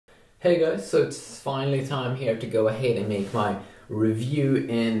Hey guys, so it's finally time here to go ahead and make my review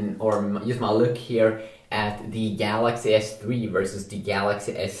use my look here at the Galaxy S3 versus the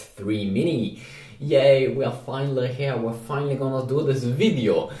Galaxy S3 Mini. Yay, we're finally here, we're finally gonna do this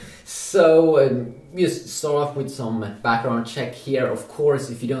video. So, just start off with some background check here. Of course,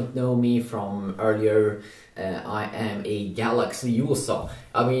 if you don't know me from earlier, I am a Galaxy user.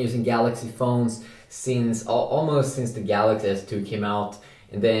 I've been using Galaxy phones since almost since the Galaxy S2 came out.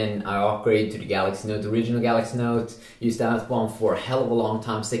 And then I upgraded to the Galaxy Note, the original Galaxy Note, used that one for a hell of a long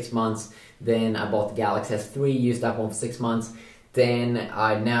time, 6 months. Then I bought the Galaxy S3, used that one for 6 months. Then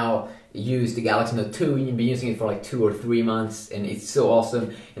I now use the Galaxy Note 2, you've been using it for like 2 or 3 months, and it's so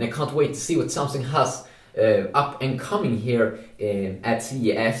awesome. And I can't wait to see what Samsung has up and coming here at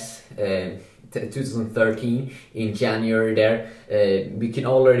CES 2013 in January there. We can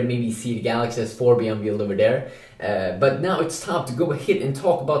already maybe see the Galaxy S4 being unveiled over there. But now it's time to go ahead and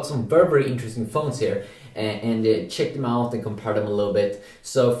talk about some very interesting phones here and check them out and compare them a little bit.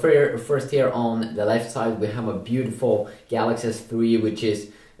 So first here on the left side we have a beautiful Galaxy S3, which is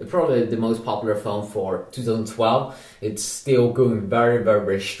probably the most popular phone for 2012. It's still going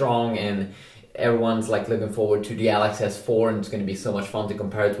very strong, and everyone's like looking forward to the Galaxy S4, and it's going to be so much fun to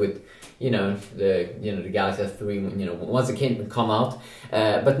compare it with the Galaxy S3 once it can come out.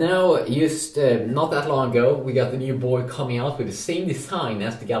 But now, just not that long ago, we got the new boy coming out with the same design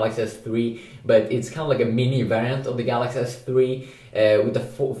as the Galaxy S3, but it's kind of like a mini variant of the Galaxy S3 with a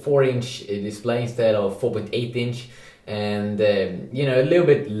 4-inch display instead of 4.8 inch, and a little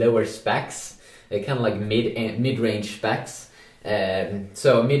bit lower specs, kind of like mid-range specs.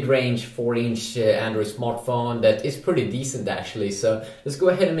 So mid-range 4-inch Android smartphone that is pretty decent actually. So let's go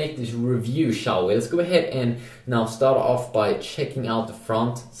ahead and make this review, shall we? Let's go ahead and now start off by checking out the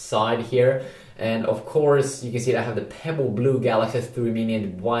front side here. And of course you can see that I have the pebble blue Galaxy S3 Mini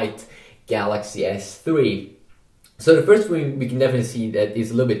and the white Galaxy S3. So the first thing we can definitely see that is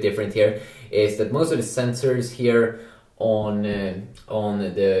a little bit different here is that most of the sensors here on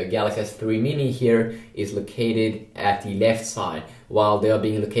the Galaxy S3 Mini here is located at the left side, while they are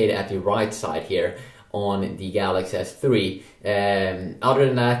being located at the right side here on the Galaxy S3. Other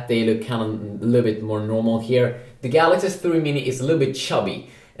than that, they look kind of a little bit more normal here. The Galaxy S3 Mini is a little bit chubby.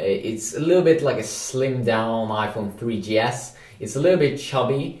 It's a little bit like a slimmed down iPhone 3GS. It's a little bit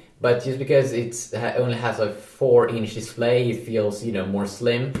chubby, but just because it only has a 4-inch display, it feels more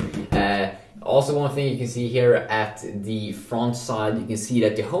slim. Also, one thing you can see here at the front side, you can see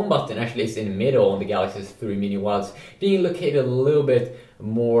that the home button actually is in the middle on the Galaxy S3 Mini, while it's being located a little bit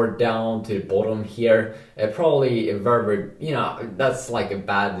more down to the bottom here. Probably a very, that's like a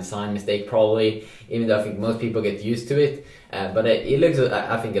bad design mistake probably, even though I think most people get used to it. But it looks,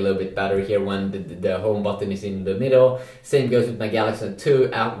 I think, a little bit better here when the home button is in the middle. Same goes with my Galaxy Note 2.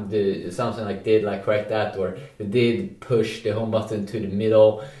 The Samsung did correct that, or they did push the home button to the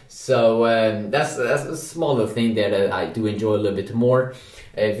middle. So that's a small little thing there that I do enjoy a little bit more.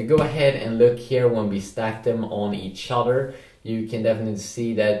 If you go ahead and look here when we stack them on each other, you can definitely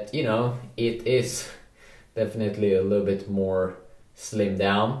see that it is definitely a little bit more slimmed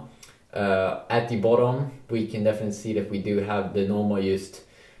down. At the bottom we can definitely see that we do have the normal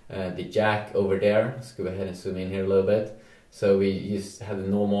the jack over there. Let's go ahead and zoom in here a little bit. So we just have the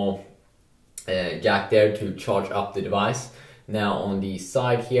normal jack there to charge up the device. Now on the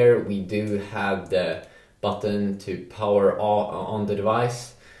side here we do have the button to power on the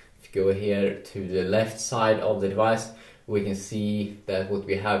device. If you go here to the left side of the device, we can see that what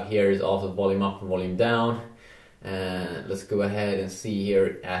we have here is also volume up and volume down. And let's go ahead and see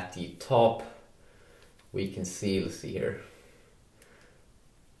here at the top, we can see, let's see here,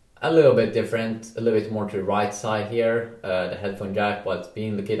 a little bit different, a little bit more to the right side here, the headphone jack, but it's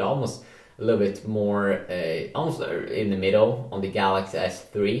being located almost a little bit more, almost in the middle on the Galaxy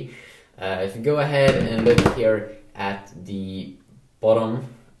S3. If you go ahead and look here at the bottom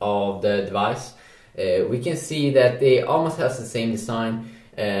of the device, we can see that they almost have the same design.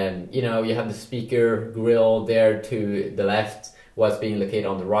 You have the speaker grill there to the left, what's being located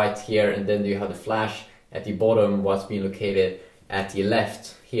on the right here, and then you have the flash at the bottom, what's being located at the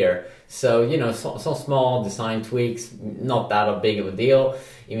left here. So some small design tweaks, not that big of a deal,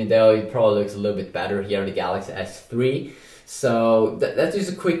 even though it probably looks a little bit better here on the Galaxy S3. So that's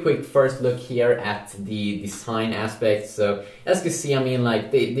just a quick first look here at the design aspects. So as you can see,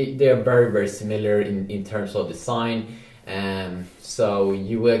 they are very similar in terms of design. So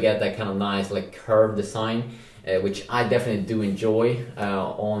you will get that kind of nice curved design, which I definitely do enjoy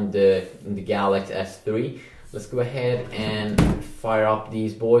on the Galaxy S3. Let's go ahead and fire up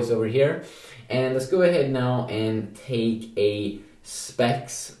these boys over here, and let's go ahead now and take a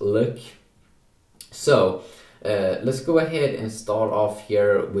specs look. So let's go ahead and start off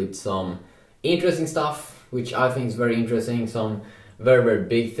here with some interesting stuff, which I think is very interesting. Some very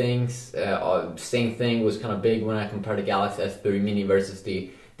big things. Same thing was kind of big when I compared the Galaxy S3 Mini versus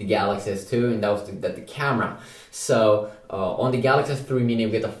the Galaxy S2, and that was the camera. So on the Galaxy S3 Mini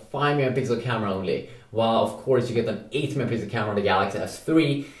we get a 5 megapixel camera only, while of course you get an 8 megapixel camera on the Galaxy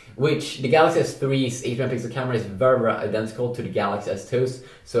S3, which the Galaxy S3's 8 megapixel camera is very identical to the Galaxy S2's.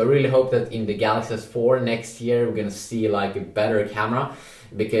 So I really hope that in the Galaxy S4 next year we're gonna see like a better camera,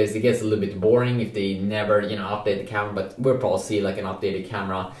 because it gets a little bit boring if they never update the camera. But we'll probably see like an updated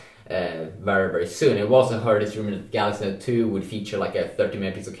camera very soon. It also heard it's rumored that the Galaxy S2 would feature like a 30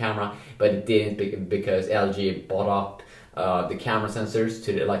 megapixel camera, but it didn't because LG bought up the camera sensors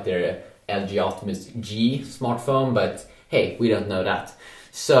to like their LG Optimus G smartphone. But hey, we don't know that.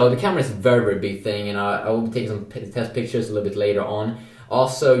 So the camera is a very big thing, and I will be taking some test pictures a little bit later on.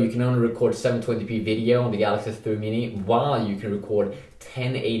 Also, you can only record 720p video on the Galaxy S3 Mini, while you can record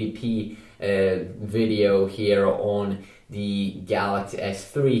 1080p video here on the Galaxy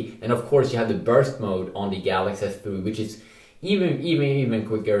S3. And of course you have the burst mode on the Galaxy S3, which is even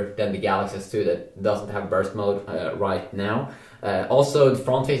quicker than the Galaxy S2 that doesn't have burst mode right now. Also, the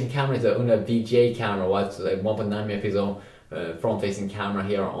front-facing camera is only a VGA camera, while it's like 1.9 megapixel front-facing camera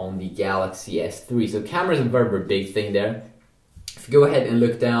here on the Galaxy S3. So camera is a very big thing there. If you go ahead and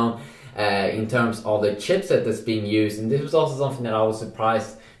look down in terms of the chipset that's being used, and this was also something that I was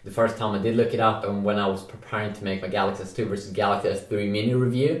surprised the first time I did look it up, and when I was preparing to make my Galaxy S2 versus Galaxy S3 Mini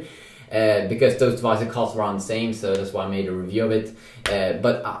review, because those devices cost around the same, so that's why I made a review of it.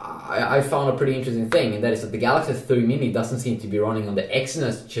 But I found a pretty interesting thing, and that is that the Galaxy S3 Mini doesn't seem to be running on the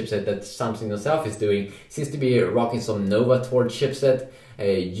Exynos chipset that Samsung itself is doing. It seems to be rocking some Novator chipset,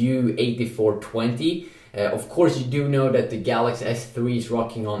 U8420. Of course, you do know that the Galaxy S3 is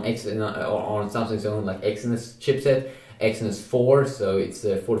rocking on Samsung's own like Exynos chipset, Exynos 4, so it's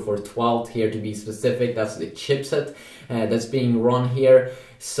 4412 here to be specific. That's the chipset that's being run here.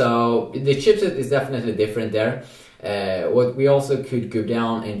 So the chipset is definitely different there. What we also could go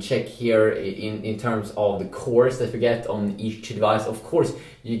down and check here in terms of the cores that we get on each device. Of course,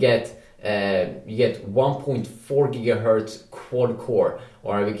 you get 1.4 gigahertz quad core,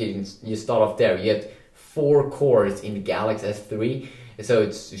 or you start off there. You get 4 cores in the Galaxy S3, so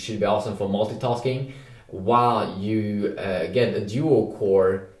it should be awesome for multitasking, while you get a dual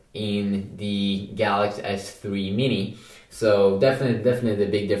core in the Galaxy S3 Mini. So definitely the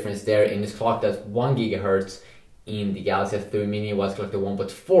big difference there. In this clock, that's 1 gigahertz in the Galaxy S3 Mini, was clocked at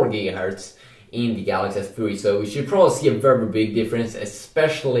 1.4 gigahertz in the Galaxy S3. So we should probably see a very big difference,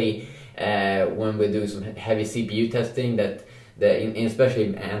 especially when we do some heavy CPU testing.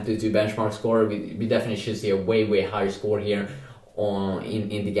 Especially Antutu benchmark score, we definitely should see a way higher score here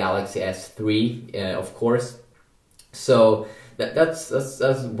in the Galaxy S3, of course. So that's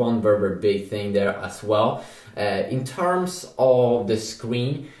one very big thing there as well. In terms of the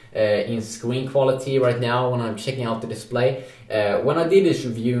screen, in screen quality right now, when I'm checking out the display, when I did this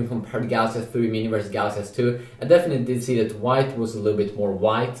review and compared Galaxy S3 Mini versus Galaxy S2, I definitely did see that white was a little bit more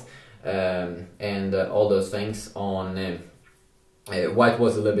white, and all those things on. White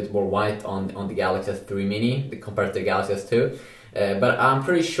was a little bit more white on the Galaxy S3 Mini compared to the Galaxy S2, but I'm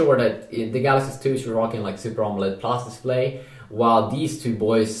pretty sure that the Galaxy S2 is rocking like Super AMOLED Plus display, while these two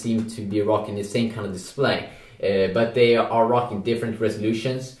boys seem to be rocking the same kind of display, but they are rocking different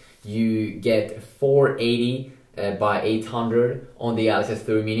resolutions. You get 480 by 800 on the Galaxy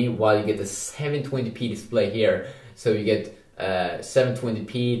S3 Mini, while you get the 720p display here. So you get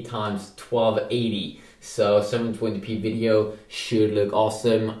 720p times 1280. So 720p video should look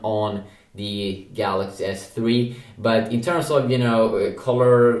awesome on the Galaxy S3. But in terms of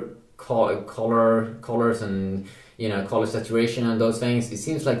colors and color saturation and those things, it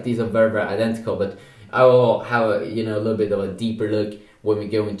seems like these are very identical. But I will have a little bit of a deeper look when we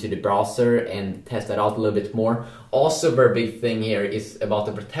go into the browser and test that out a little bit more. Also, a very big thing here is about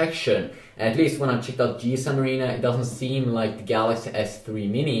the protection. At least when I checked out GSM Arena, it doesn't seem like the Galaxy S3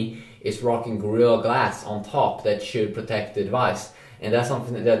 Mini is rocking Gorilla Glass on top that should protect the device. And that's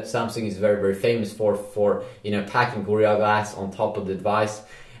something that Samsung is very famous for packing Gorilla Glass on top of the device.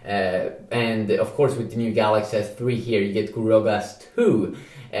 And of course, with the new Galaxy S3 here, you get Gorilla Glass 2.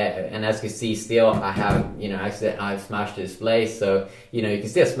 And as you can see, still I have I've smashed the display, so you can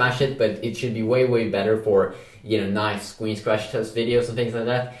still smash it, but it should be way better for nice screen scratch test videos and things like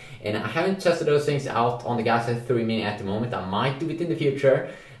that. And I haven't tested those things out on the Galaxy S3 Mini at the moment. I might do it in the future,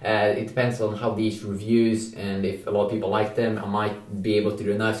 It depends on how these reviews, and if a lot of people like them, I might be able to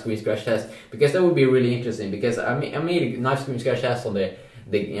do a knife screen scratch test, because that would be really interesting. Because I made a knife screen scratch test on the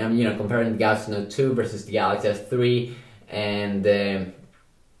comparing the Galaxy Note 2 versus the Galaxy S3, and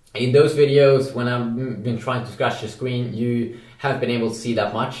in those videos, when I've been trying to scratch the screen, you haven't been able to see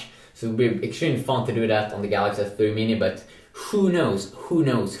that much. So it would be extremely fun to do that on the Galaxy S3 Mini, but who knows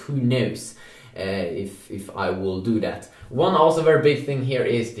if I will do that. One also very big thing here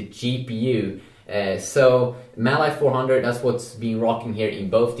is the GPU. So Mali 400, that's what's being rocking here in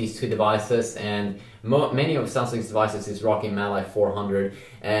both these two devices, and many of Samsung's devices is rocking Mali 400,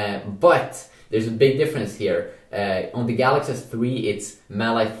 but there's a big difference here. On the Galaxy S3 it's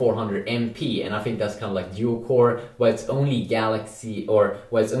Mali 400 MP, and I think that's kind of like dual core, but it's only Mali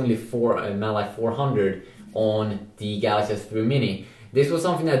 400 on the Galaxy S3 Mini. This was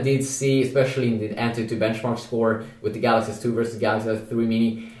something I did see, especially in the Antutu benchmark score with the Galaxy S2 versus Galaxy S3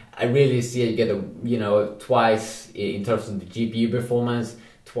 Mini. I really see it get twice in terms of the GPU performance,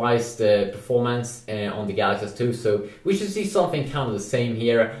 twice the performance on the Galaxy S2. So we should see something kind of the same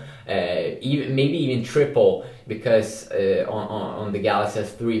here, maybe even triple, because on the Galaxy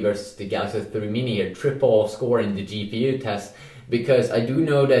S3 versus the Galaxy S3 Mini here, triple score in the GPU test, because I do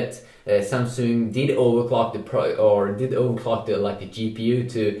know that Samsung did overclock the GPU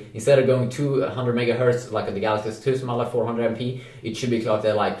to, instead of going 200 megahertz like on the Galaxy S2 Mali 400 MP, it should be clocked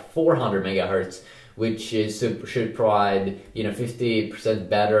at like 400 megahertz, which should provide 50%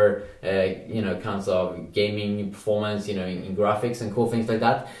 better kinds of gaming performance in graphics and cool things like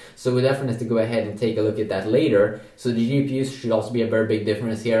that. So we definitely have to go ahead and take a look at that later. So the GPUs should also be a very big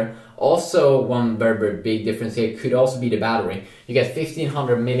difference here. Also, one very big difference here could also be the battery. You get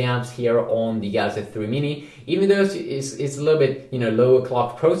 1500 milliamps here on the Galaxy S3 Mini. Even though it's a little bit lower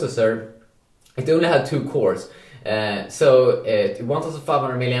clock processor, it only had 2 cores. So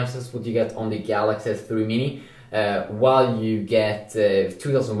 1500 milliamps is what you get on the Galaxy S3 Mini, while you get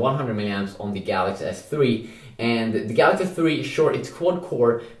 2100 milliamps on the Galaxy S3. And the Galaxy S3, sure, it's quad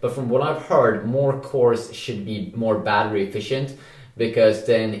core, but from what I've heard, more cores should be more battery efficient, because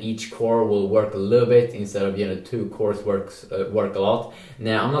then each core will work a little bit instead of 2 cores work a lot.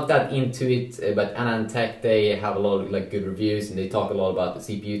 Now I'm not that into it, but AnandTech, they have a lot of good reviews, and they talk a lot about the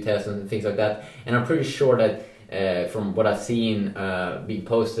CPU tests and things like that. And I'm pretty sure that from what I've seen being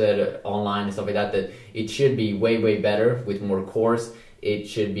posted online and stuff like that, that it should be way better with more cores. It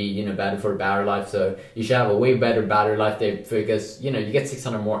should be better for battery life, so you should have a way better battery life there, because you get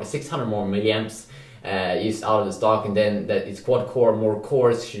 600 more milliamps is out of the stock, and then that it's quad core, more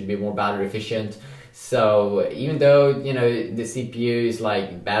cores should be more battery efficient. So even though the CPU is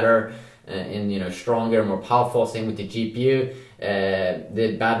better and stronger, more powerful, same with the GPU,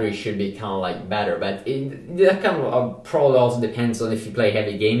 the battery should be kind of better. But that kind of probably also depends on if you play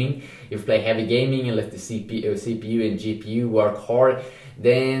heavy gaming. If you play heavy gaming and let the CPU and GPU work hard,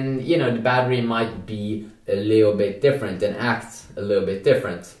 then the battery might be a little bit different and act a little bit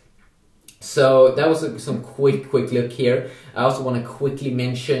different. So that was some quick look here. I also want to quickly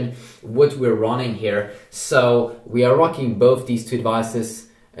mention what we're running here. So we are rocking both these two devices,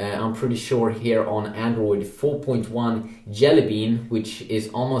 I'm pretty sure, here on Android 4.1 Jelly Bean, which is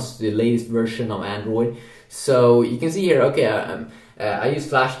almost the latest version of Android. So you can see here, okay, I use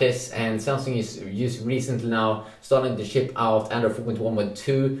FlashDisk, and Samsung is just recently now starting to ship out Android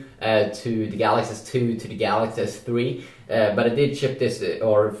 4.1.2 to the Galaxy S2, to the Galaxy S3. But I did ship this,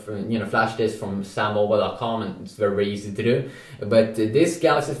 FlashDisk from sammobile.com, and it's very easy to do. But this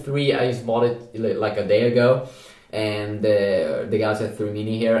Galaxy S3, I just bought it like a day ago, and the Galaxy S3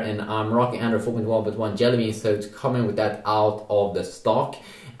 Mini here, and I'm rocking Android 4.1.1 Jelly Bean, so it's coming with that out of the stock.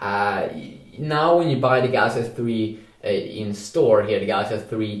 Now when you buy the Galaxy S3 in store here, the Galaxy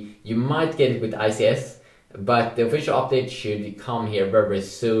S3, you might get it with ICS, but the official update should come here very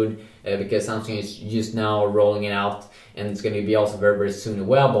soon, because Samsung is just now rolling it out, and it's going to be also very soon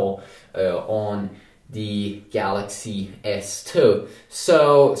available on the Galaxy S2.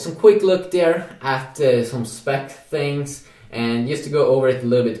 So some quick look there at some spec things, and just to go over it a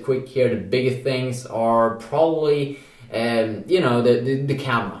little bit quick here, the biggest things are probably the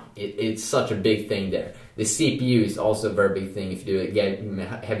camera. It's such a big thing there. The CPU is also a very big thing if you do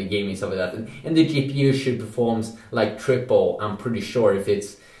heavy gaming, stuff like that, and the GPU should perform like triple. I'm pretty sure if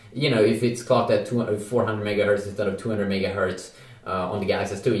it's clocked at 400 megahertz instead of 200 megahertz on the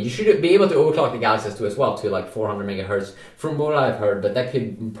Galaxy S2. You should be able to overclock the Galaxy S2 as well to like 400 megahertz from what I've heard, but that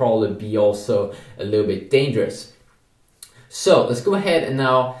could probably be also a little bit dangerous. So let's go ahead and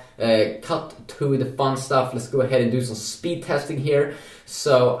now cut to the fun stuff. Let's go ahead and do some speed testing here.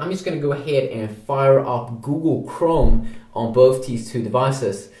 So I'm just going to go ahead and fire up Google Chrome on both these two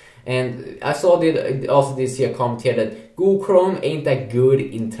devices. And I also did see a comment here that Google Chrome ain't that good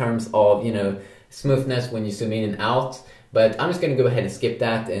in terms of, you know, smoothness when you zoom in and out. But I'm just going to go ahead and skip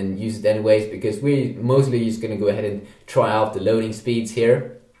that and use it anyways, because we're mostly just going to go ahead and try out the loading speeds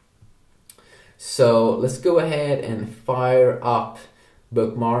here. So let's go ahead and fire up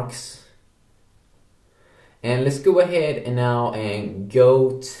bookmarks. And let's go ahead and now and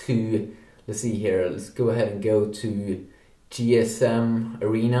go to, let's see here, let's go ahead and go to GSM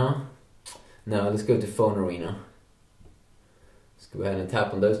Arena. No, let's go to Phone Arena. Let's go ahead and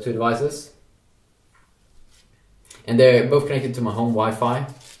tap on those two devices. And they're both connected to my home Wi-Fi.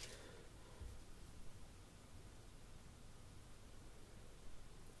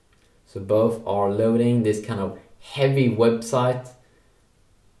 So both are loading this kind of heavy website.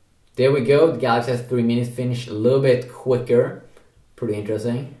 There we go, the Galaxy S3 Mini finished a little bit quicker. Pretty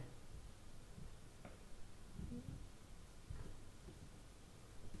interesting.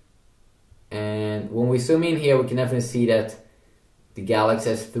 And when we zoom in here, we can definitely see that the Galaxy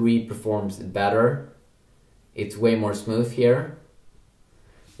S3 performs better. It's way more smooth here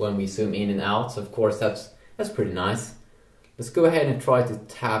when we zoom in and out. So of course that's pretty nice. Let's go ahead and try to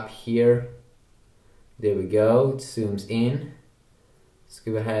tap here. There we go, it zooms in. Let's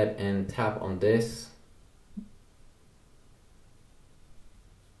go ahead and tap on this.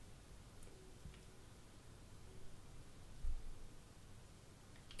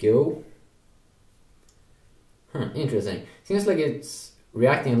 Go. Interesting. Seems like it's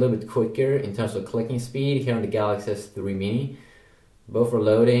reacting a little bit quicker in terms of clicking speed here on the Galaxy S3 Mini. Both are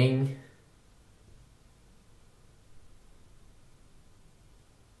loading.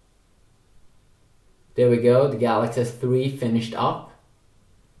 There we go, the Galaxy S3 finished up.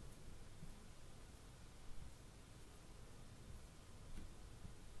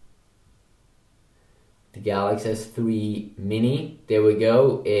 The Galaxy S3 Mini, there we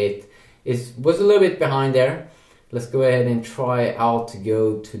go. It was a little bit behind there. Let's go ahead and try out to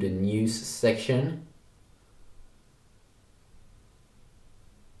go to the news section.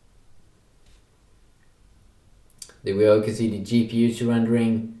 There we go, you can see the GPUs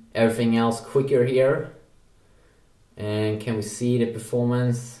rendering everything else quicker here. And can we see the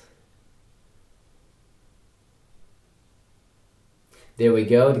performance? There we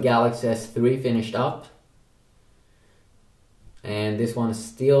go, the Galaxy S3 finished up. And this one is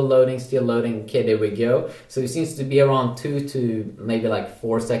still loading. Okay, there we go. So it seems to be around 2 to maybe like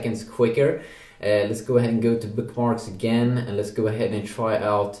 4 seconds quicker. Let's go ahead and go to bookmarks again, and let's go ahead and try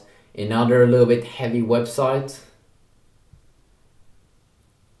out another little bit heavy website.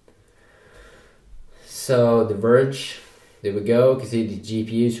 So The Verge, there we go. You can see the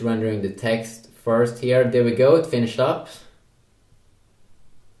GPUs rendering the text first here. There we go, it finished up.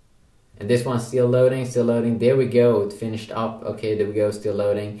 And this one's still loading. There we go, it finished up. Okay, there we go, still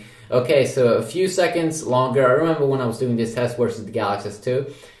loading. Okay, so a few seconds longer. I remember when I was doing this test versus the Galaxy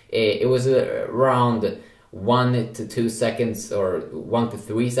S2, it was around 1 to 2 seconds or 1 to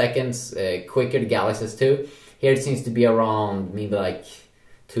 3 seconds quicker, the Galaxy S2. Here it seems to be around maybe like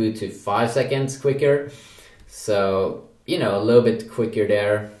 2 to 5 seconds quicker. So, you know, a little bit quicker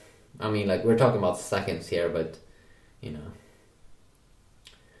there. I mean, like, we're talking about seconds here, but, you know.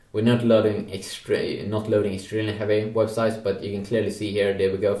 We're not loading extremely heavy websites, but you can clearly see here, there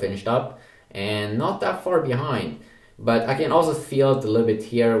we go, finished up. And not that far behind. But I can also feel it a little bit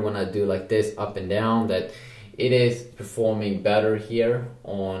here when I do like this up and down, that it is performing better here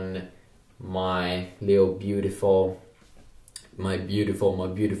on my little beautiful Galaxy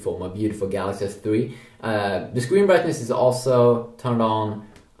S3. The screen brightness is also turned on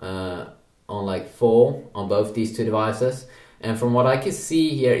like full on both these two devices. And from what I can see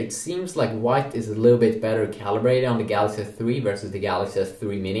here, it seems like white is a little bit better calibrated on the Galaxy S3 versus the Galaxy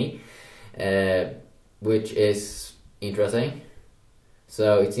S3 Mini, which is interesting.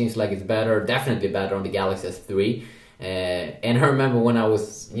 So it seems like it's better, definitely better on the Galaxy S3. And I remember when I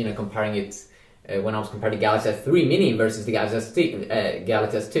was, comparing it, when I was comparing the Galaxy S3 Mini versus the Galaxy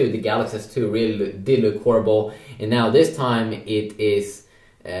S2, the Galaxy S2 really did look horrible. And now this time it is,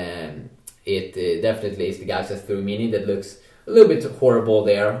 definitely is the Galaxy S3 Mini that looks a little bit horrible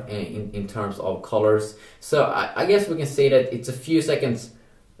there in terms of colors. So I guess we can say that it's a few seconds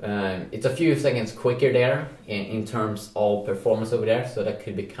quicker there in terms of performance over there. So that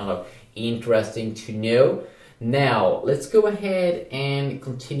could be kind of interesting to know. Now let's go ahead and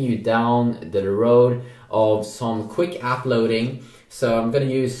continue down the road of some quick app loading. So I'm gonna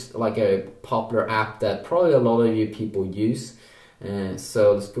use like a popular app that probably a lot of you people use.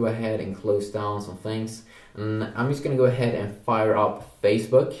 So let's go ahead and close down some things. And I'm just gonna go ahead and fire up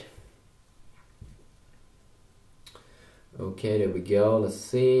Facebook. Okay, there we go. Let's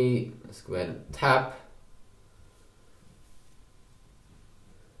see. Let's go ahead and tap.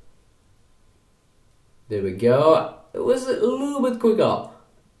 There we go. It was a little bit quicker.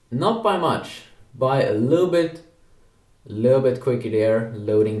 Not by much, by a little bit quicker there,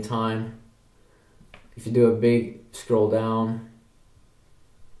 loading time. If you do a big scroll down,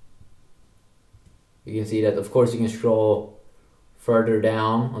 you can see that, of course, you can scroll further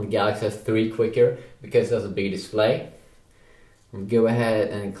down on the Galaxy S3 quicker because it has a big display. We'll go ahead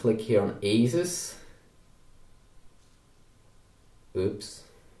and click here on Asus. Oops.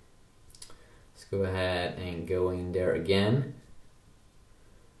 Let's go ahead and go in there again.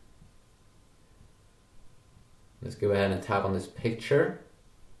 Let's go ahead and tap on this picture.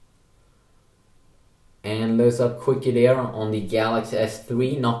 And loads up quickly there on the Galaxy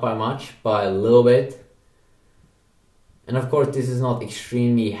S3, not by much, by a little bit. And of course this is not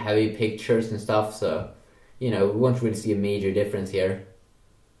extremely heavy pictures and stuff, so you know, we won't really see a major difference here.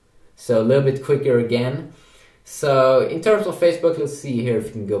 So a little bit quicker again. So in terms of Facebook, let's see here if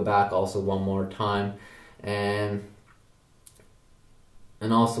we can go back also one more time. And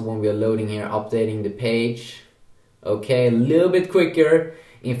also when we are loading here, updating the page. Okay, a little bit quicker.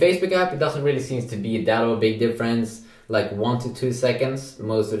 In Facebook app, it doesn't really seem to be that of a big difference, like 1 to 2 seconds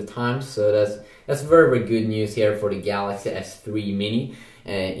most of the time. So that's very, very good news here for the Galaxy S3 Mini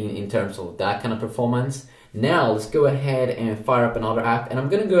in terms of that kind of performance. Now let's go ahead and fire up another app, and I'm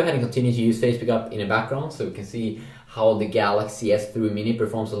gonna go ahead and continue to use Facebook app in the background so we can see how the Galaxy S3 Mini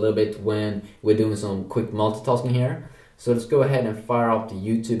performs a little bit when we're doing some quick multitasking here. So let's go ahead and fire up the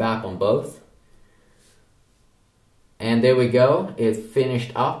YouTube app on both. And there we go, it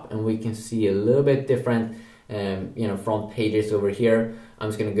finished up and we can see a little bit different you know, front pages over here. I'm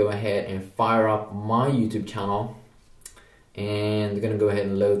just gonna go ahead and fire up my YouTube channel and I'm gonna go ahead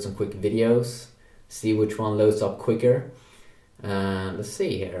and load some quick videos, see which one loads up quicker. Let's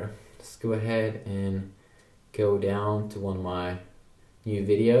see here, let's go ahead and go down to one of my new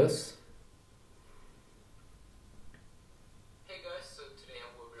videos.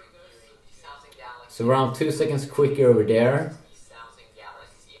 So around 2 seconds quicker over there.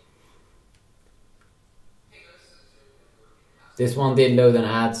 This one did load an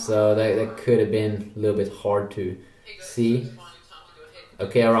ad, so that could have been a little bit hard to see.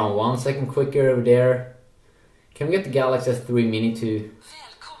 Okay, around 1 second quicker over there. Can we get the Galaxy S3 Mini to...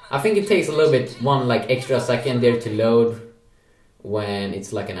 I think it takes a little bit, one like extra second there to load when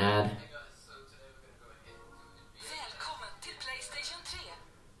it's like an ad.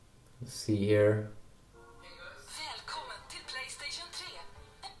 Let's see here.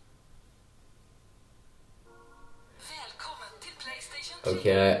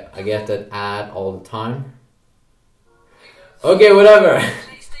 Okay, I get that ad all the time. Okay, whatever.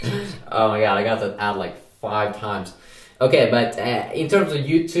 Oh my god, I got that ad like 5 times. Okay, but in terms of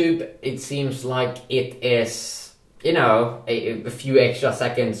YouTube, it seems like it is, you know, a few extra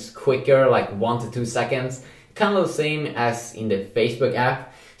seconds quicker, like 1 to 2 seconds. Kind of the same as in the Facebook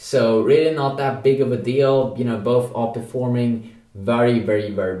app. So really not that big of a deal. You know, both are performing very, very,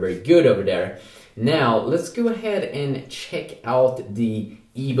 very, very good over there. Now, let's go ahead and check out the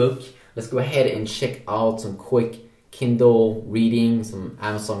ebook. Let's go ahead and check out some quick Kindle reading, some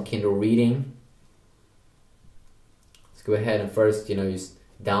Amazon Kindle reading. Let's go ahead and first, you know, just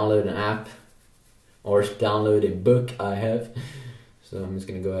download an app or download a book I have. So I'm just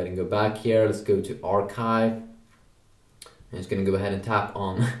going to go ahead and go back here. Let's go to archive. I'm just going to go ahead and tap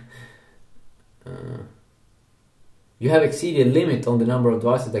on you have exceeded the limit on the number of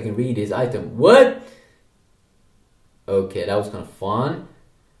devices that can read this item. What? Okay, that was kind of fun.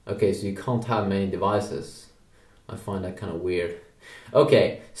 Okay, so you can't have many devices. I find that kind of weird.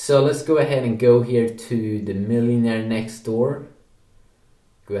 Okay, so let's go ahead and go here to the Millionaire Next Door.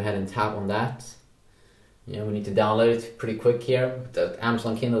 Go ahead and tap on that. Yeah, we need to download it pretty quick here. The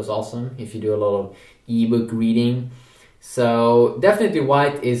Amazon Kindle is awesome if you do a lot of ebook reading. So definitely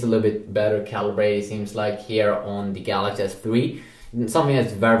white is a little bit better calibrated, seems like, here on the Galaxy S3. Something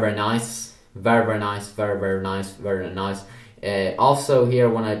that's very, very nice. Very, very nice. Very, very nice. Very nice. Also here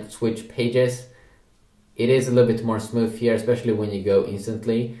when I switch pages, it is a little bit more smooth here, especially when you go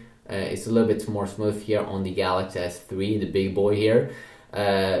instantly. It's a little bit more smooth here on the Galaxy S3, the big boy here.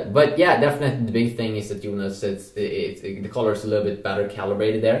 But yeah, definitely the big thing is that you notice the color is a little bit better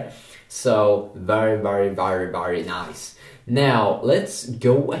calibrated there. So very, very, very, very nice. Now let's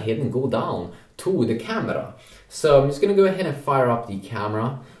go ahead and go down to the camera. So I'm just gonna go ahead and fire up the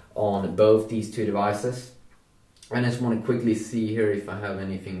camera on both these two devices. I just want to quickly see here if I have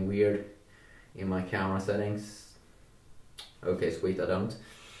anything weird in my camera settings. Okay, sweet, I don't.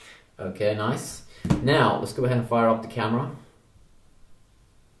 Okay, nice. Now, let's go ahead and fire up the camera.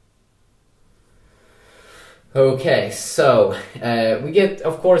 Okay, so we get,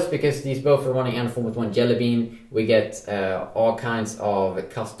 of course, because these both are running Android 4.1 Jelly Bean, we get all kinds of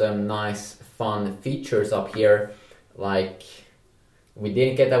custom, nice, fun features up here. Like, we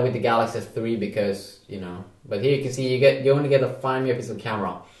didn't get that with the Galaxy S3 because, you know, but here you can see you only get a 5 megapixel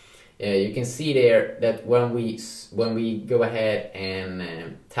camera. You can see there that when we go ahead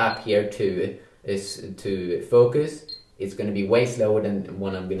and tap here to focus, it's going to be way slower than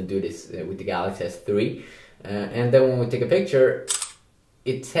when I'm going to do this with the Galaxy S3. And then when we take a picture,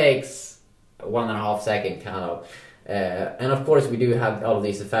 it takes 1.5 seconds kind of. And of course we do have all of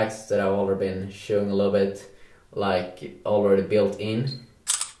these effects that I've already been showing a little bit, like already built in.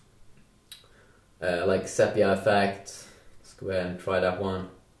 Like sepia effect. Let's go ahead and try that one.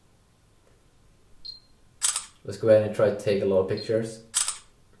 Let's go ahead and try to take a lot of pictures.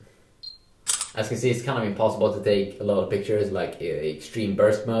 As you can see, it's kind of impossible to take a lot of pictures, like extreme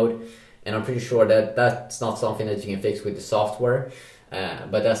burst mode. And I'm pretty sure that that's not something that you can fix with the software,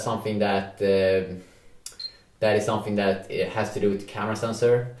 but that's something that that is something that it has to do with the camera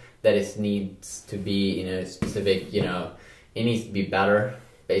sensor. That it needs to be in a specific, you know, it needs to be better,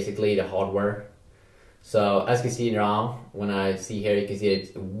 basically the hardware. So as you can see now, when I see here, you can see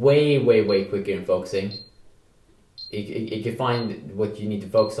it's way quicker in focusing. It can find what you need to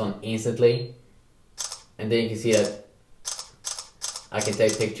focus on instantly, and then you can see that I can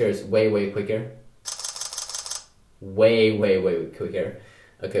take pictures way quicker. Way quicker.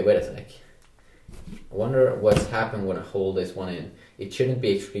 Okay, wait a sec. I wonder what's happened when I hold this one in. It shouldn't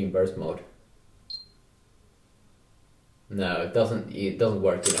be extreme burst mode. No, it doesn't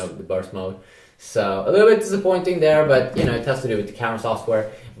work, you know, the burst mode. So a little bit disappointing there, but you know, it has to do with the camera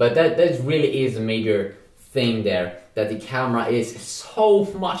software. But that really is a major thing there, that the camera is so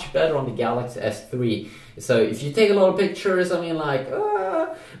much better on the Galaxy S3. So if you take a lot of pictures, I mean, like,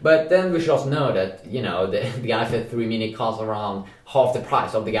 but then we should also know that, you know, the Galaxy S3 Mini costs around half the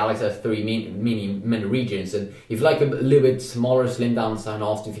price of the Galaxy S3 Mini many regions. And if you like a little bit smaller, slim down design,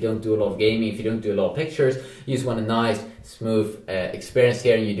 also if you don't do a lot of gaming, if you don't do a lot of pictures, you just want a nice, smooth experience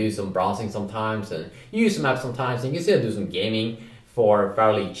here, and you do some browsing sometimes, and you use some apps sometimes, and you can still do some gaming for a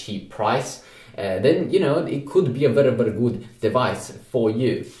fairly cheap price. Then, you know, it could be a very good device for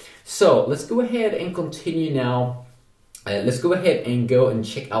you. So let's go ahead and continue now. Let's go ahead and go and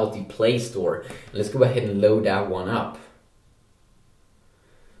check out the Play Store. Let's go ahead and load that one up.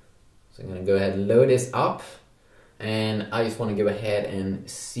 So I'm gonna go ahead and load this up, and I just want to go ahead and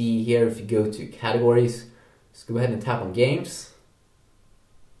see here. If you go to categories, let's go ahead and tap on games.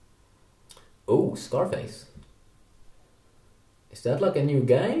 Oh, Scarface. Is that like a new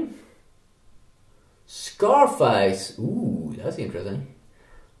game? Scarface! Ooh, that's interesting.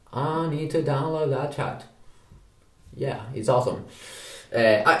 I need to download that chat. Yeah, it's awesome.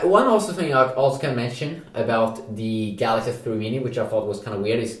 One also thing I also can mention about the Galaxy S3 Mini, which I thought was kind of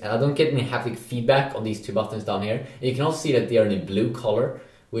weird, is I don't get any haptic feedback on these two buttons down here. You can also see that they are in a blue color,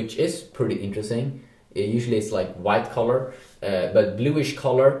 which is pretty interesting. Usually it's like white color, but bluish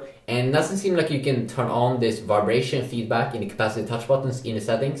color, and it doesn't seem like you can turn on this vibration feedback in the capacitive touch buttons in the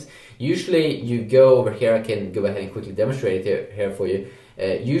settings. Usually you go over here, I can go ahead and quickly demonstrate it here for you.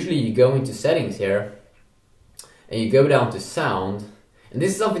 Usually you go into settings here, and you go down to sound, and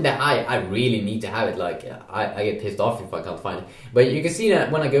this is something that I really need to have it. Like, I get pissed off if I can't find it. But you can see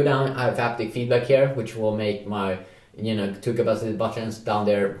that when I go down, I have haptic feedback here, which will make my, you know, two capacitive buttons down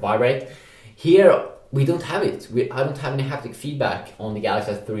there vibrate. Here, we don't have it. I don't have any haptic feedback on the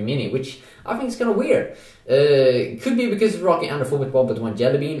Galaxy S3 Mini, which I think is kind of weird. It could be because it's rocking Android 4.1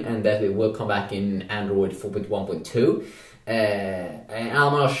 Jelly Bean, and that it will come back in Android 4.1.2. And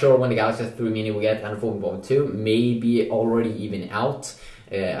I'm not sure when the Galaxy S3 Mini will get Android 4.1.2. Maybe already even out.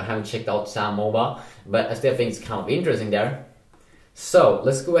 I haven't checked out Sam Mobile, but I still think it's kind of interesting there. So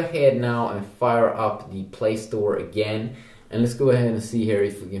let's go ahead now and fire up the Play Store again. And let's go ahead and see here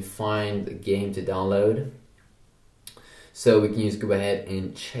if we can find a game to download. So we can just go ahead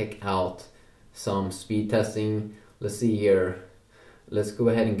and check out some speed testing. Let's see here. Let's go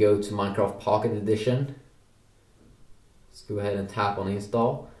ahead and go to Minecraft Pocket Edition. Let's go ahead and tap on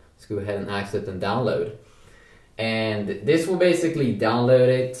install. Let's go ahead and accept and download. And this will basically download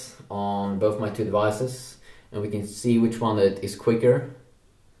it on both my two devices. And we can see which one that is quicker.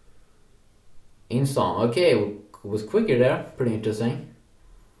 Install. Okay, it was quicker there. Pretty interesting.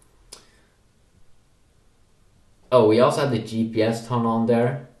 Oh, we also have the GPS turned on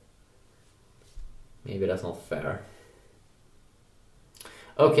there. Maybe that's not fair.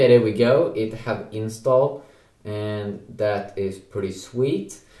 Okay, there we go. It have installed, and that is pretty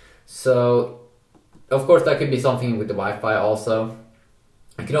sweet. So, of course, that could be something with the Wi-Fi also.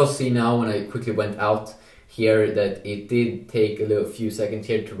 I can also see now when I quickly went out here that it did take a few seconds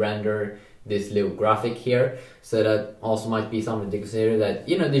here to render this little graphic here. So that also might be something to consider, that,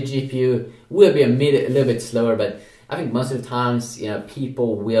 you know, the GPU will be a little bit slower, but I think most of the times, you know,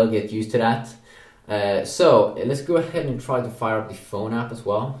 people will get used to that. So let's go ahead and try to fire up the phone app as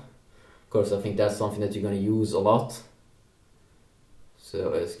well. Of course, I think that's something that you're going to use a lot.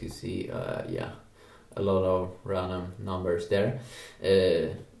 So as you can see, yeah, a lot of random numbers there.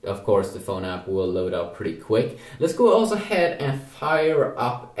 Of course, the phone app will load up pretty quick. Let's go also ahead and fire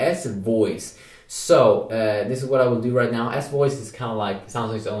up S-Voice. So this is what I will do right now. S-Voice is kind of like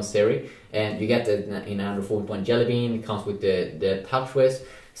Samsung's own Siri, and you get it in Android 4.1 Jelly Bean. It comes with the TouchWiz.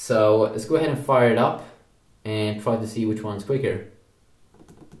 So let's go ahead and fire it up and try to see which one's quicker.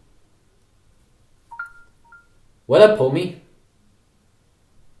 What up, homie?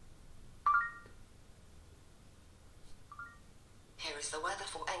 Here is the weather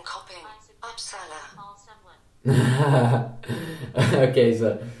for Enkoping, Uppsala. Okay,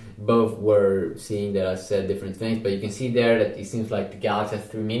 so both were seeing that I said different things, but you can see there that it seems like the Galaxy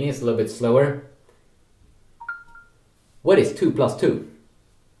S3 Mini is a little bit slower. What is 2 plus 2?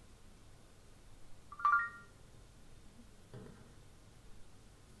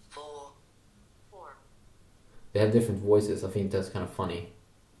 4. They have different voices. I think that's kind of funny.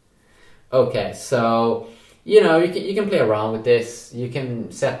 Okay, so you know, you can play around with this. You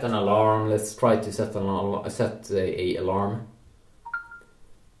can set an alarm. Let's try to set an alarm.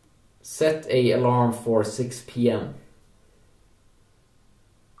 Set a alarm for 6 p.m.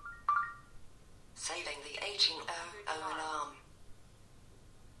 Saving the 1800 alarm.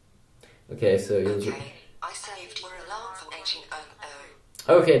 Okay, so Okay, I saved your alarm for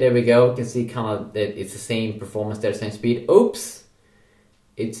 1800. okay, there we go. You can see kind of that it's the same performance there, same speed. Oops!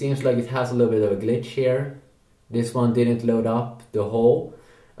 It seems like it has a little bit of a glitch here. This one didn't load up the whole.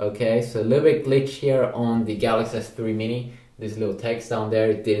 Okay, so a little bit glitch here on the Galaxy S3 Mini. This little text down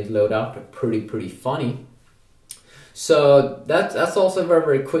there, it didn't load up. Pretty funny. So that's also a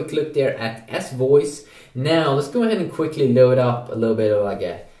very quick look there at S-Voice. Now let's go ahead and quickly load up a little bit of like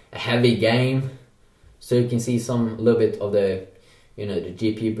a heavy game, so you can see a little bit of the, you know, the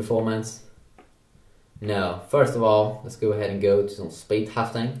GPU performance. Now, first of all, let's go ahead and go to some speed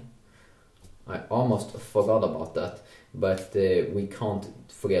testing. I almost forgot about that, but we can't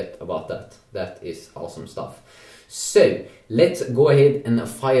forget about that. That is awesome stuff. So let's go ahead and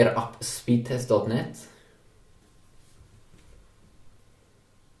fire up speedtest.net.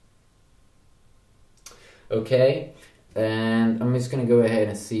 Okay, and I'm just gonna go ahead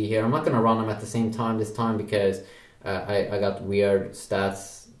and see here. I'm not gonna run them at the same time this time because I got weird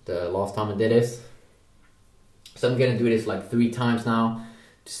stats the last time I did this. So I'm gonna do this like 3 times now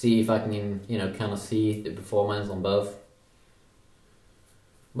to see if I can, you know, kind of see the performance on both.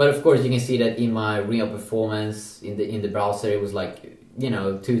 But of course you can see that in my real performance in the browser it was like, you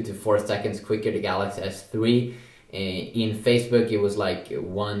know, 2 to 4 seconds quicker, the Galaxy S3. In Facebook it was like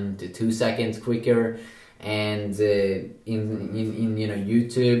 1 to 2 seconds quicker, and in you know,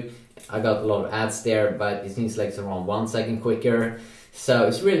 YouTube I got a lot of ads there, but it seems like it's around 1 second quicker. So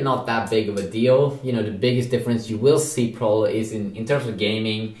it's really not that big of a deal. You know, the biggest difference you will see probably is in terms of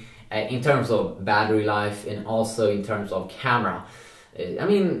gaming, in terms of battery life, and also in terms of camera. I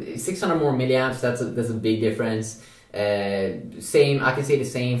mean, 600 more milliamps, that's a big difference. I can say the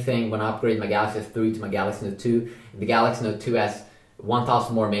same thing when I upgrade my Galaxy S3 to my Galaxy Note 2. The Galaxy Note 2 has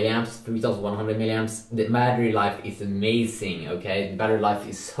 1000 more milliamps, 3100 milliamps. The battery life is amazing, okay? The battery life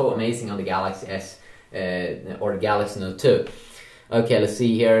is so amazing on the Galaxy S or the Galaxy Note 2. Okay, let's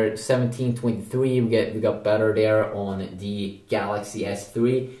see here, 1723, we got better there on the Galaxy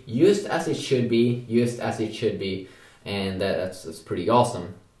S3, just as it should be, and that's pretty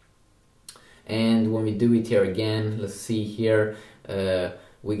awesome. And when we do it here again, let's see here,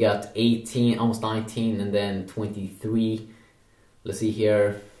 we got 18, almost 19, and then 23. Let's see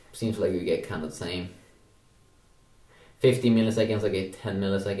here, seems like we get kind of the same. 50 milliseconds, I get 10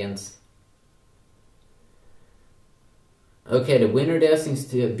 milliseconds. Okay, the winner there seems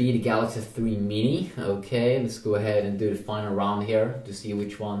to be the Galaxy S3 Mini. Okay, let's go ahead and do the final round here to see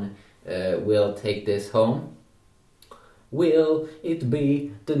which one will take this home. Will it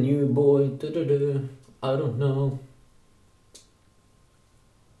be the new boy? I don't know.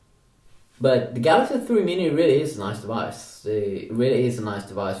 But the Galaxy S3 Mini really is a nice device. It really is a nice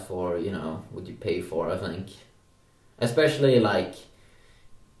device for, you know, what you pay for, I think. Especially like,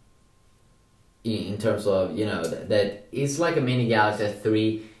 in terms of, you know, that it's like a mini Galaxy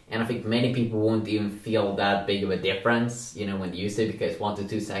S3, and I think many people won't even feel that big of a difference, you know, when they use it, because 1 to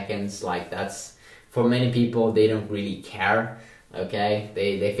 2 seconds, like, that's, for many people, they don't really care, okay?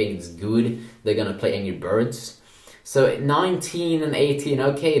 They think it's good, they're gonna play Angry Birds. So 19 and 18,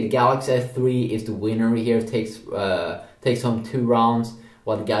 okay, the Galaxy S3 is the winner here, takes home 2 rounds,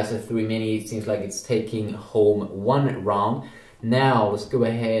 while the Galaxy S3 Mini seems like it's taking home 1 round. Now let's go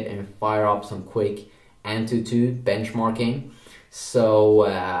ahead and fire up some quick AnTuTu benchmarking. So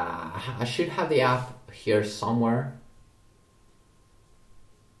I should have the app here somewhere.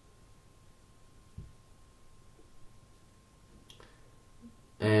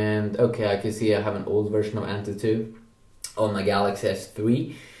 And okay, I can see I have an old version of AnTuTu on my Galaxy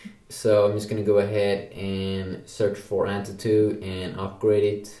S3. So I'm just gonna go ahead and search for AnTuTu and upgrade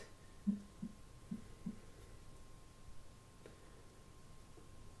it.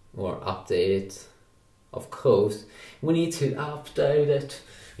 Or update it. Of course, we need to update it.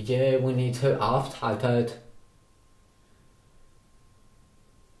 Yeah, we need to update it.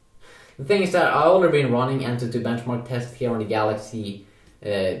 The thing is that I've already been running AnTuTu benchmark test here on the Galaxy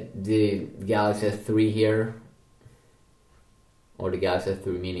S3 here. Or the Galaxy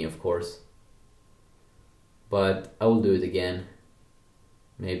S3 Mini, of course. But I will do it again.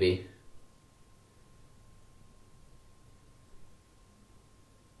 Maybe.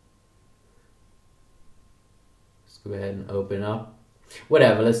 Let's go ahead and open up.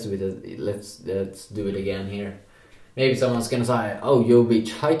 Whatever, let's do it. Let's do it again here. Maybe someone's gonna say, "Oh, you'll be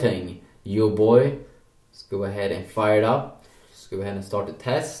cheating, you boy." Let's go ahead and fire it up. Let's go ahead and start the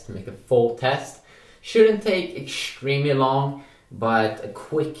test. Make a full test. Shouldn't take extremely long, but a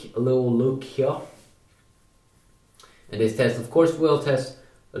quick little look here. And this test, of course, will test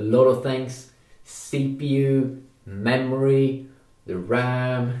a lot of things: CPU, memory, the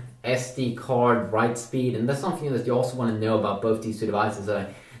RAM, SD card, write speed, and that's something that you also want to know about both these two devices.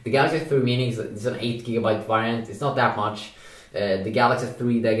 The Galaxy S3 Mini is an 8GB variant. It's not that much. The Galaxy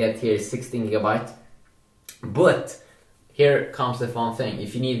S3 that I get here is 16GB. But here comes the fun thing: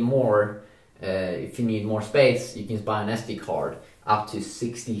 if you need more space, you can buy an SD card up to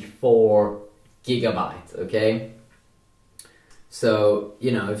 64GB. Okay. So, you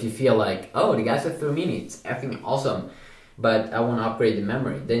know, if you feel like, oh, the Galaxy S3 Mini, it's effing awesome, but I want to upgrade the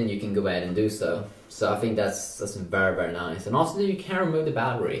memory, then you can go ahead and do so. So I think that's very, very nice. And also you can remove the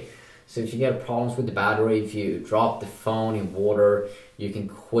battery. So if you get problems with the battery, if you drop the phone in water, you can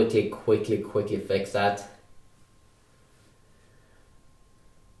quickly fix that.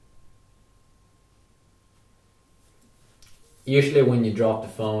 Usually when you drop the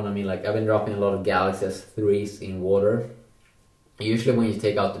phone, I mean, like, I've been dropping a lot of Galaxy S3s in water. Usually when you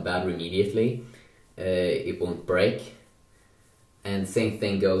take out the battery immediately, it won't break. And the same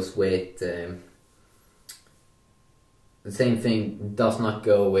thing goes with the same thing does not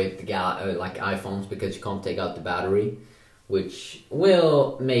go with like iPhones, because you can't take out the battery, which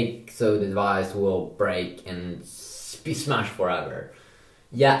will make so the device will break and be smashed forever.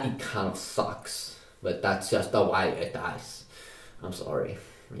 Yeah, it kind of sucks, but that's just the way it is. I'm sorry.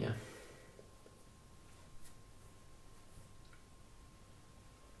 Yeah.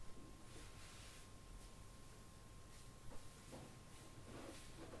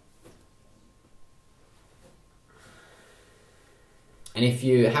 And if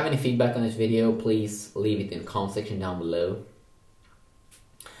you have any feedback on this video, please leave it in the comment section down below.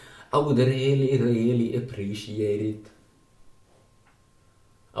 I would really appreciate it.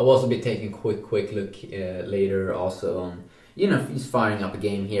 I'll also be taking a quick look later also on, you know, just firing up a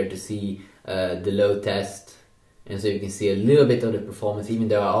game here to see the load test. And so you can see a little bit of the performance, even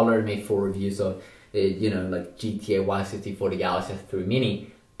though I already made 4 reviews of, you know, like GTA Vice City for the Galaxy S3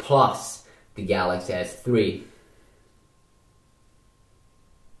 Mini, plus the Galaxy S3.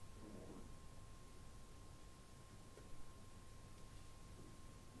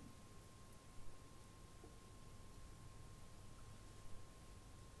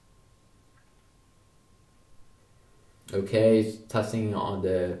 Okay, testing on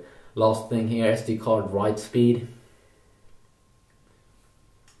the last thing here, SD card write speed.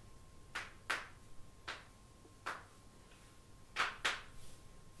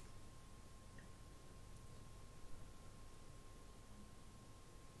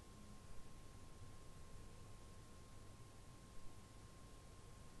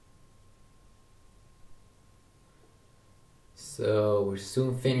 So we're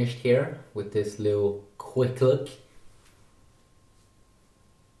soon finished here with this little quick look.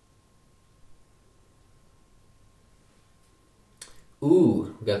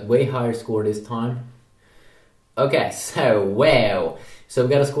 Ooh, we got way higher score this time. Okay, so wow. So we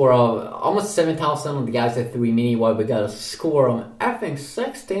got a score of almost 7,000 on the Galaxy S3 Mini, while we got a score of I think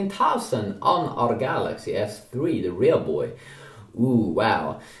 16,000 on our Galaxy S3, the real boy. Ooh,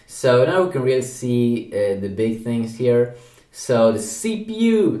 wow. So now we can really see the big things here. So the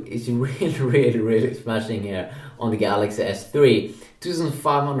CPU is really smashing here on the Galaxy S3.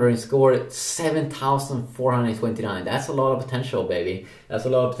 2,500 in score, 7,429. That's a lot of potential, baby. That's a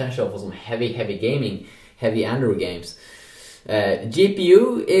lot of potential for some heavy gaming, heavy Android games.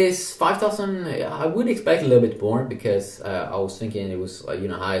 GPU is 5,000. I would expect a little bit more because I was thinking it was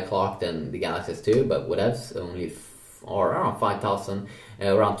higher clock than the Galaxy S2, but whatevs, only or around 5,000,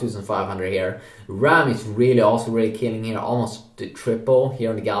 around 2,500 here. RAM is also really killing here, almost the triple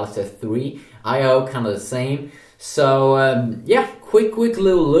here on the Galaxy S3. I/O kind of the same. So yeah, quick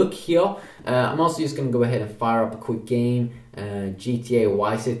little look here. I'm also just gonna go ahead and fire up a quick game, GTA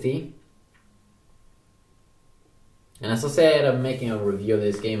Vice City. And as I said, I'm making a review of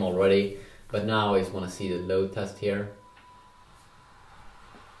this game already, but now I just want to see the load test here.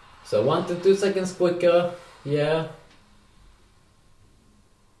 So 1 to 2 seconds quicker, yeah.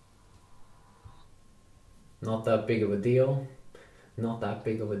 Not that big of a deal. Not that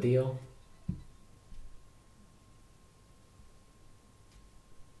big of a deal.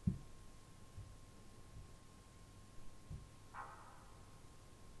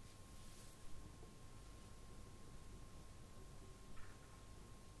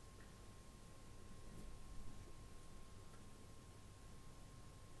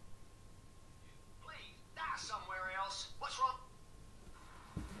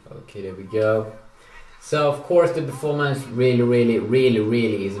 Okay, there we go. So of course the performance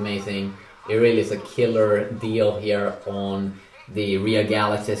really is amazing. It really is a killer deal here on the Real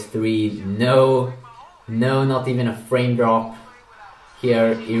Galaxy S3. No, not even a frame drop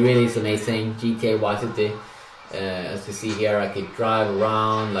here. It really is amazing. GTA Vice City. As you see here, I could drive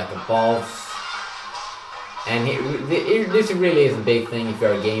around like a boss. And this really is a big thing if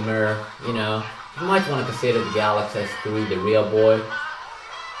you're a gamer. You know, you might want to consider the Galaxy S3 the real boy.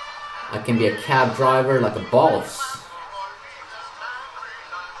 I can be a cab driver like a boss.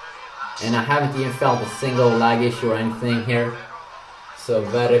 And I haven't even felt a single lag issue or anything here. So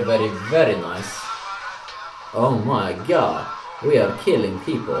very nice. Oh my god, we are killing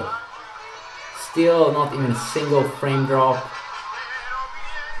people. Still not even a single frame drop.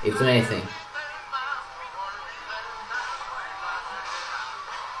 It's amazing.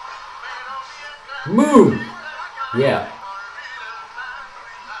 Move! Yeah.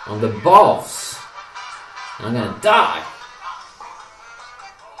 On the balls. I'm gonna die.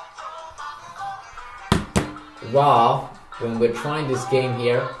 While when we're trying this game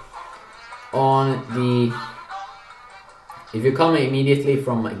here on the, if you come immediately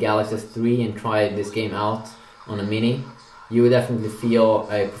from Galaxy S3 and try this game out on a Mini, you would definitely feel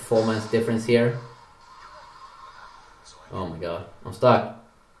a performance difference here. Oh my god, I'm stuck.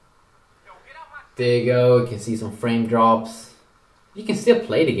 There you go, you can see some frame drops. You can still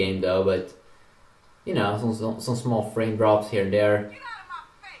play the game though, but you know, some small frame drops here and there.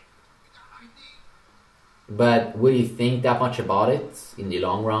 But will you think that much about it in the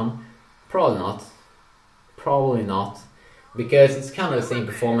long run? Probably not. Probably not. Because it's kind of the same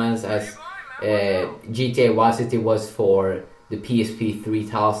performance as GTA Vice City was for the PSP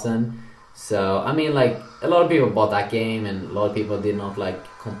 3000. So, I mean, like, a lot of people bought that game and a lot of people did not, like,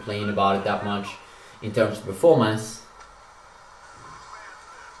 complain about it that much in terms of performance.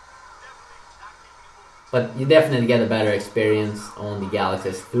 But you definitely get a better experience on the Galaxy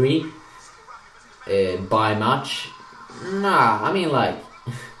S3. By much? Nah, I mean, like,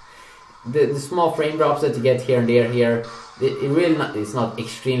 the small frame drops that you get here and there here, it's not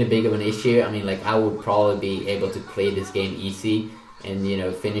extremely big of an issue. I mean, like, I would probably be able to play this game easy and, you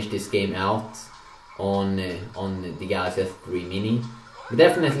know, finish this game out on the Galaxy S3 Mini. But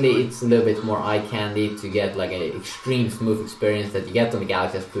definitely it's a little bit more eye candy to get like an extreme smooth experience that you get on the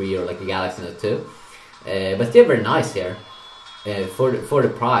Galaxy S3 or like the Galaxy Note 2. But still very nice here for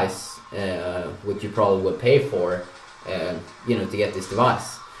the price, which you probably would pay for, you know, to get this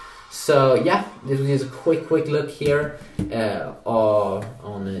device. So yeah, this was just a quick look here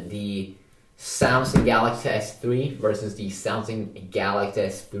on the Samsung Galaxy S3 versus the Samsung Galaxy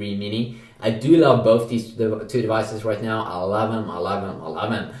S3 Mini. I do love both these two devices right now. I love them.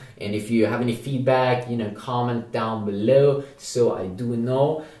 And if you have any feedback, you know, comment down below so I do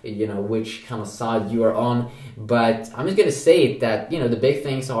know, you know, which kind of side you are on. But I'm just gonna say that, you know, the big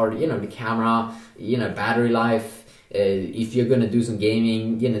things are, you know, the camera, you know, battery life, If you're gonna do some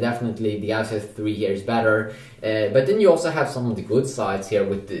gaming, you know, definitely the Galaxy S3 here is better. But then you also have some of the good sides here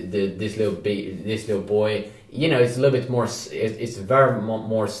with this little boy. You know, it's a little bit more. It's very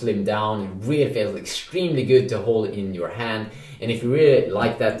more slimmed down. It really feels extremely good to hold it in your hand. And if you really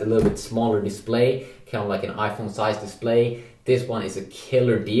like that, a little bit smaller display, kind of like an iPhone-sized display, this one is a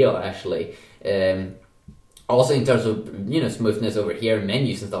killer deal actually. Also in terms of, you know, smoothness over here,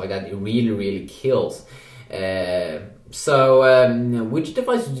 menus and stuff like that, it really kills. So which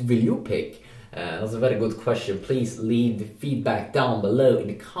device will you pick? That's a very good question. Please leave the feedback down below in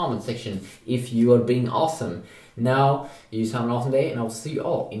the comment section if you are being awesome. Now, you have an awesome day, and I'll see you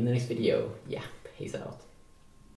all in the next video. Yeah, peace out.